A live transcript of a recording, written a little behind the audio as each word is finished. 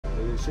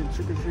So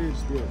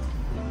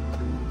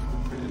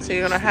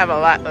you're gonna have a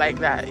lot like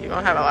that. You're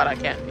gonna have a lot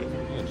of candy.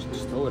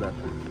 Just throw it at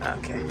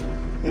Okay.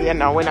 Yeah,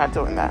 no, we're not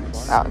doing that.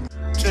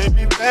 Take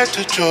me back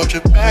to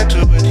Georgia, back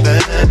to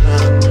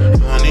Atlanta.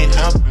 Honey,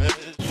 how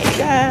Hey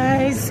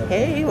guys,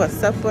 hey,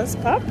 what's up, what's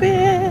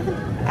poppin'?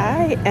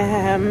 I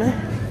am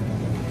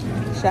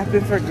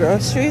shopping for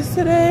groceries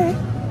today,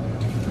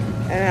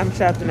 and I'm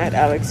shopping at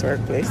Alex's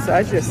workplace. So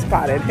I just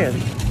spotted him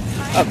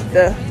up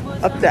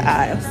the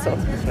aisle. So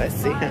let's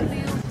see him.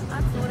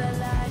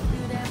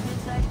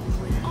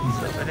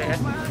 He's over there.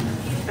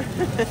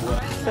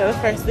 So the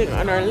first thing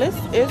on our list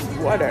is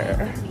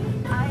water.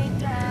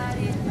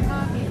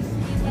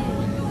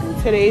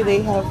 Today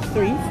they have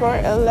 3 for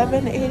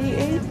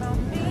 $11.88.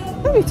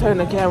 Let me turn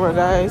the camera,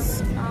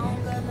 guys.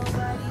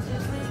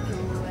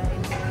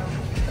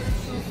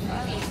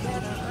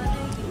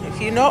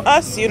 If you know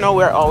us, you know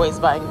we're always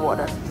buying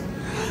water.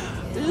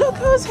 Look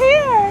who's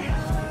here.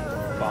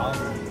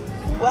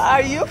 Why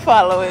are you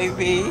following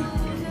me?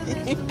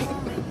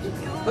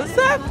 What's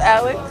up,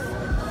 Alex?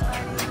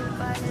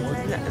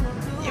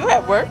 You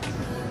at work?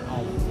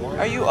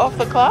 Are you off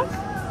the clock?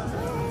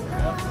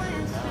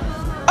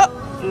 Oh,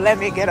 let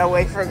me get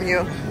away from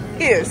you.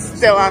 He is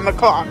still on the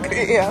clock.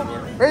 Yeah.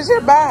 Where's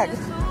your bag?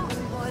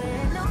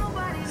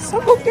 So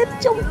go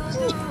get your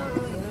key.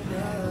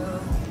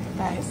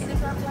 Guys.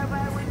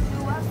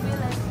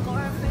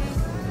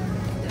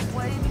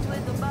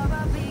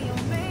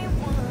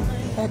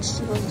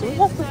 Vegetables. Do we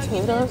have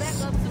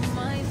potatoes?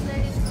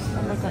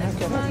 I'm not gonna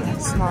get a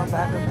small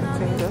bag of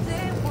potatoes.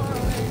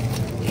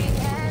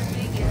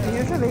 We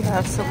usually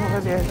have some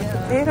over there. The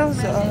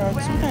potatoes are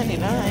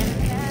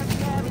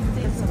 $2.99.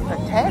 Get some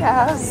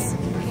potatoes.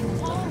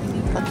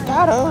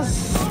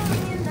 Potatoes.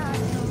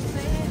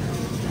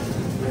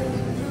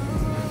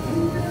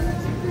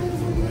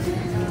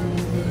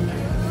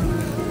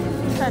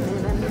 I'm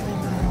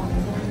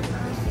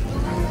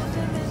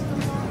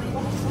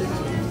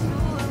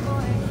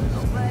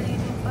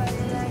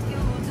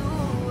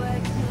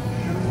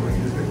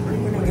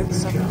gonna get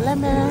some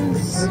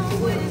lemons.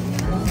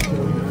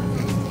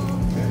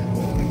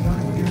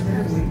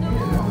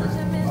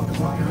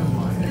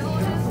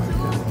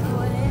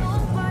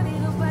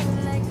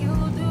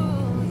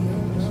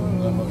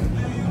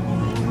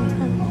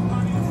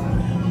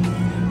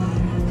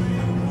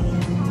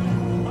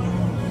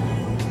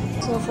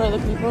 So for the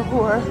people who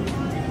are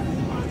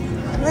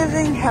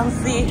living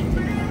healthy,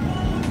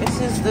 this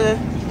is the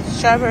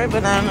strawberry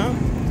banana.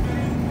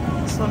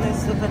 This one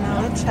is the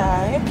vanilla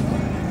chai.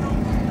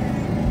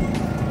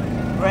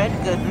 Red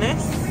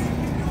goodness.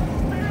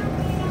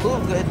 Blue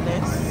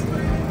goodness.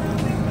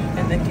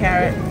 And the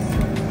carrot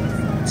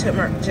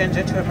turmeric,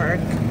 ginger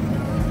turmeric.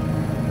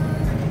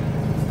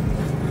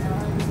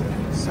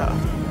 So.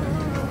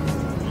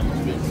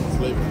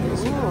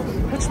 Ooh,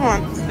 which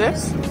one is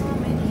this?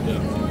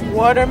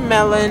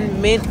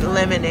 Watermelon mint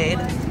lemonade.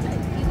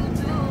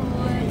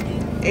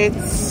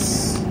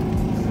 It's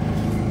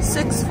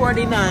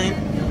 $6.49,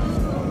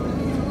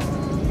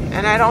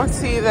 and I don't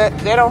see that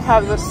they don't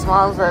have the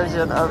small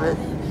version of it.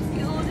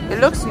 It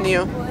looks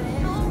new.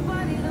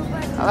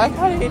 I like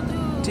how they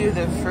do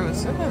the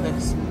fruits. Look at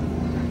this.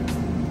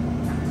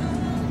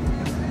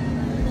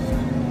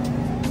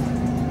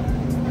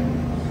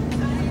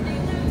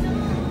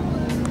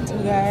 So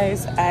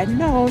guys, I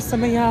know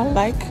some of y'all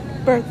like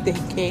birthday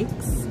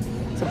cakes.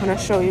 So I'm gonna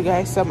show you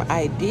guys some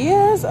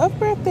ideas of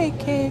birthday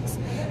cakes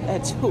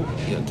that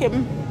you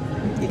can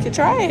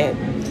try it.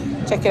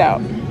 Check it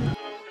out.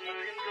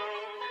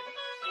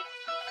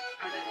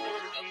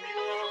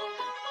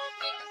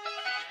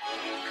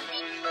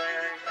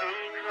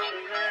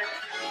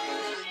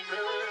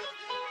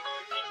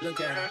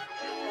 Look at her.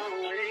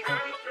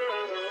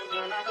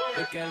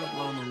 Look at her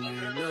mama,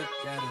 man.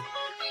 Look at her.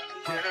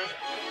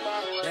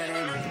 I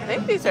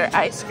think these are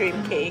ice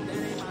cream cakes.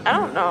 I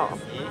don't know.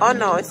 Oh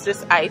no, it's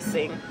just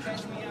icing.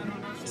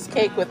 It's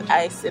cake with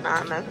icing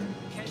on them.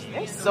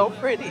 They're so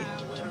pretty.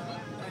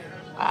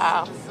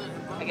 Wow.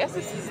 I guess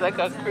this is like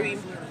a cream,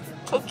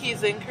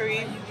 cookies and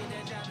cream.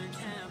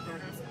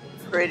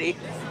 Pretty.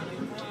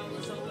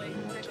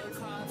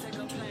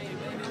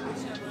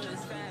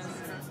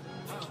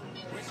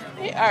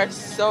 They are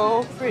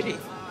so pretty.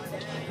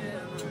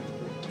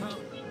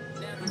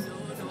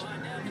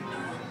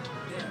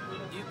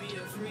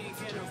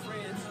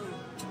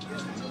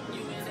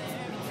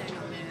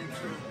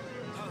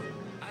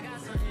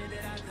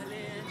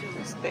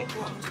 This big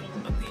one.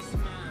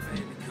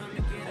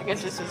 I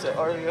guess this is an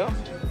Oreo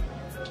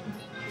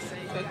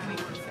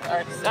cookie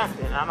or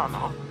something. I don't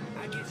know.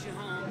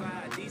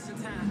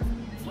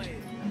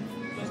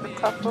 There's a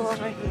couple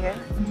over here.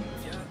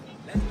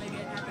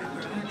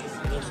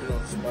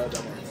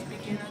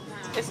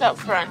 It's up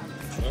front.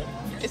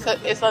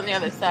 It's on the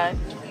other side.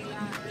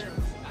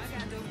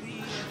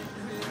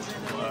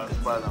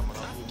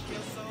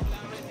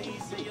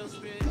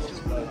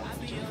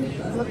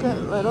 Look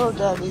at Little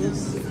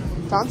Debbie's.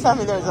 Don't tell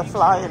me there's a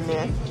fly in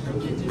there.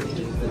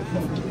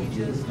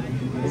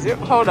 Is there?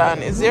 Hold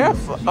on. Is there a?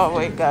 Oh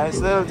wait, guys.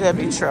 Little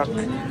Debbie truck.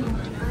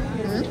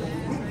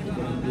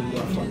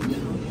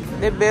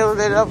 They build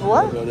it of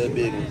what? No, they're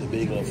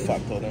big of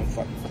factor, them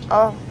factor.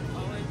 Oh.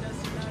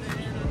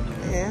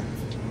 Yeah.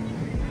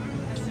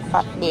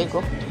 Fat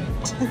bagel.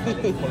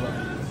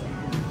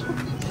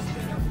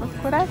 Look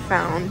what I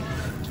found.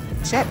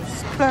 Jet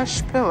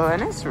plush pillow,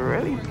 and it's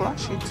really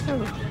plushy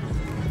too.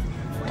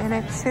 And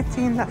it's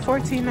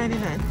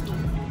 $14.99.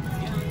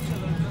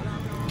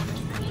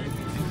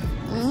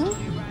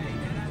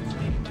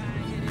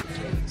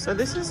 So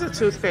this is a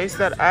toothpaste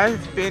that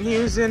I've been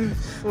using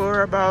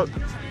for about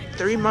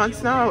 3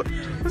 months now.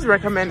 It was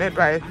recommended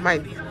by my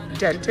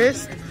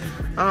dentist.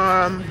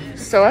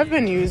 So I've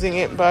been using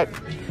it, but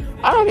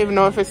I don't even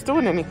know if it's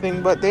doing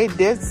anything. But they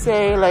did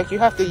say like you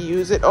have to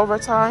use it over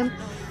time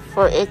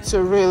for it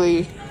to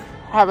really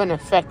have an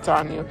effect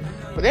on you.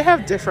 But they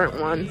have different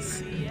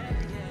ones,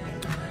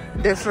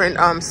 different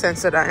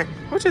Sensodyne,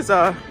 which is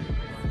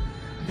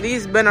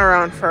these been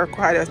around for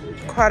quite a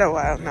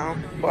while now,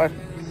 but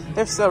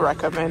they're still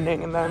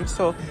recommending them.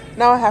 So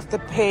now I have to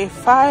pay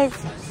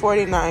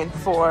 $5.49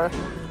 for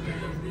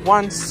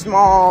one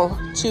small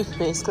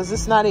toothpaste because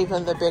it's not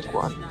even the big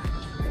one.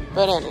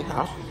 But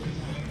anyhow,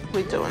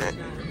 we're doing it.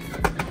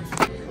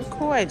 Look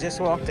who I just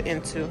walked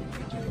into.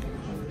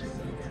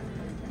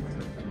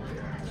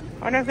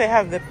 I wonder if they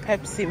have the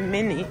Pepsi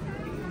Mini,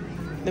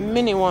 the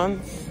mini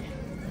ones.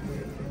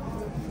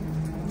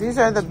 These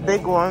are the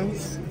big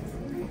ones.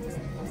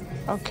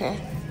 Okay.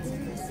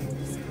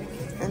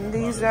 And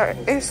these are,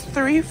 it's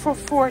 3 for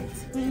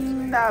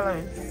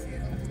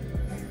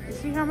 $14. You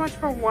see how much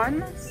for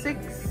one?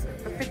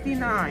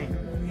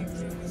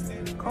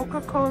 $6.59.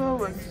 Coca-Cola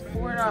was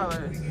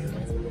 $4.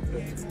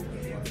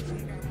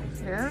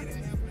 Yeah.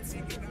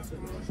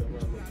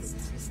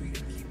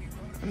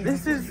 And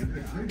this is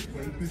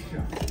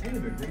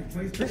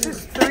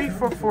 3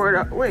 for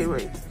 $4.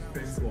 Wait.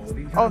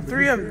 Oh,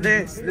 3 of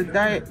this, the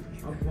diet,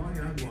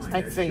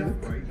 I think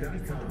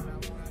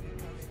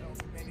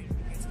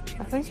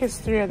it's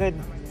 3 of the,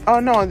 oh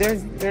no,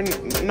 there's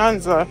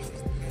none's left.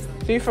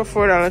 3 for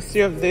 $4,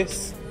 3 of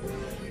this.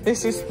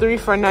 This is 3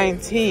 for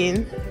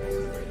 $19.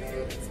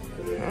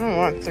 I don't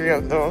want 3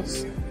 of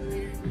those.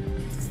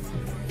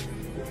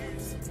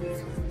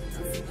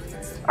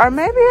 Or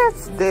maybe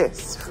it's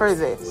this for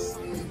this.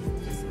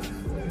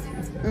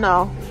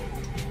 No.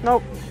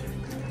 Nope.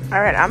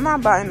 Alright, I'm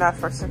not buying that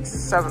for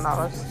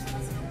 $7.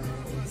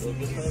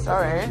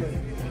 Sorry.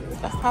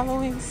 The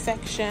Halloween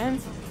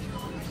section.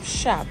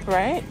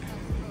 ShopRite.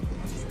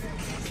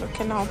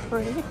 Looking all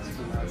pretty.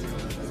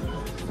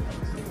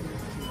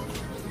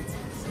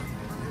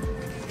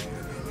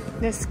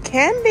 There's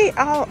candy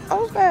all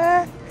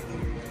over.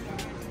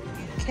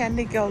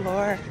 Candy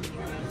galore.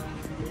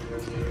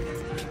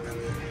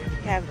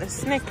 You have the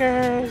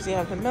Snickers, you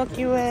have the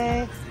Milky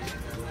Way,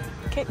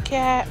 Kit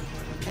Kat.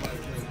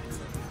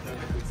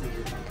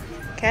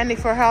 Candy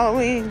for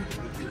Halloween.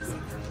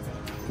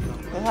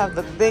 They have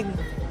the big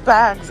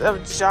bags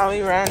of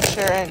Jolly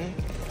Rancher and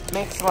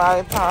mixed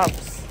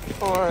lollipops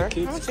for, how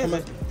much is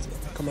it?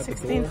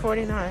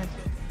 $16.49.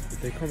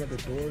 If they come at the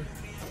door,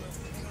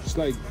 it's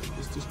like,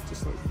 it's just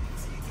like,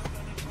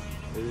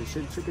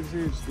 chicken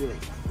seeds, good.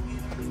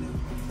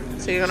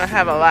 So you're gonna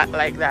have a lot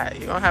like that.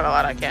 You're gonna have a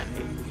lot of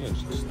candy. Yeah,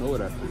 just throw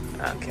it at me.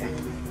 Okay.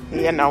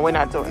 Yeah, no, we're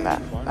not doing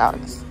that,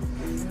 Alex.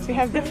 So you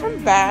have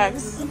different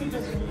bags.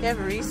 You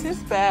have Reese's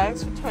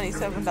bags for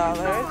 $27.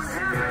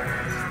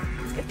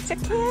 Get your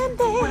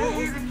candy.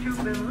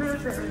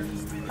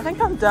 I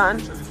think I'm done.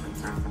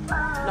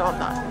 No, I'm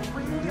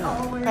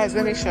not. Guys,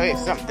 let me show you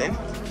something.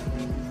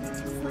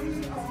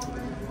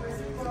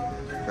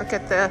 Look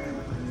at the,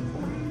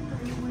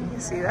 you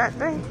see that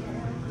thing?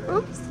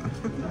 Oops.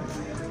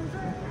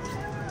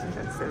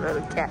 That's the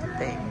little cat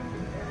thing.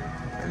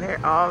 And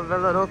they're all the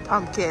little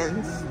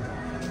pumpkins.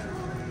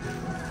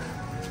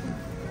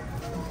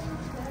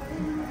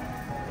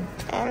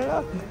 And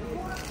look.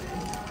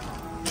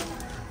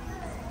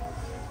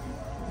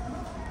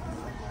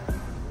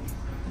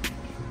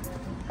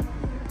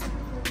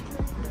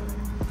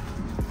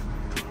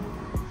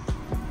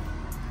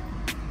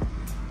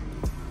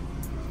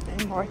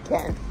 And more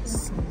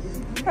cans.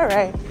 All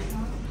right.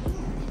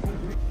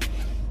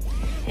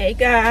 Hey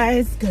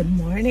guys, good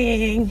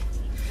morning.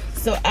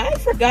 So I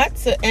forgot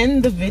to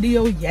end the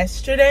video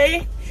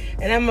yesterday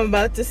and I'm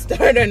about to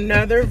start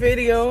another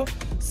video.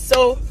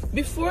 So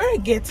before I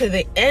get to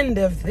the end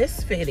of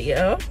this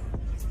video,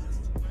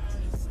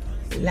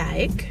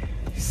 like,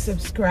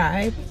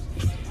 subscribe,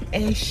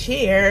 and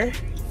share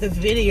the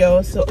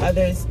video so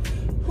others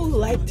who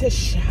like to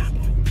shop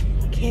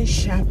can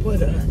shop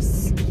with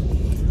us.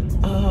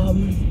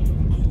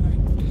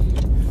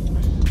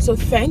 So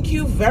thank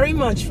you very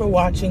much for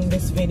watching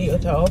this video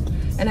though,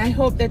 and I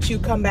hope that you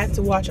come back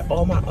to watch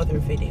all my other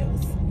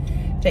videos.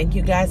 Thank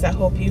you guys. I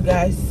hope you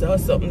guys saw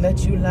something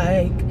that you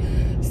like,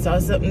 saw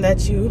something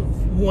that you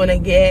want to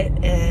get,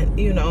 and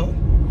you know,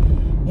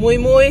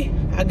 muy,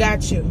 I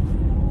got you.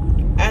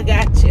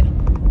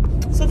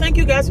 So thank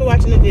you guys for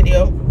watching the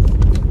video.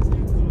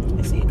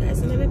 I'll see you guys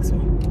in the next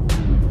one.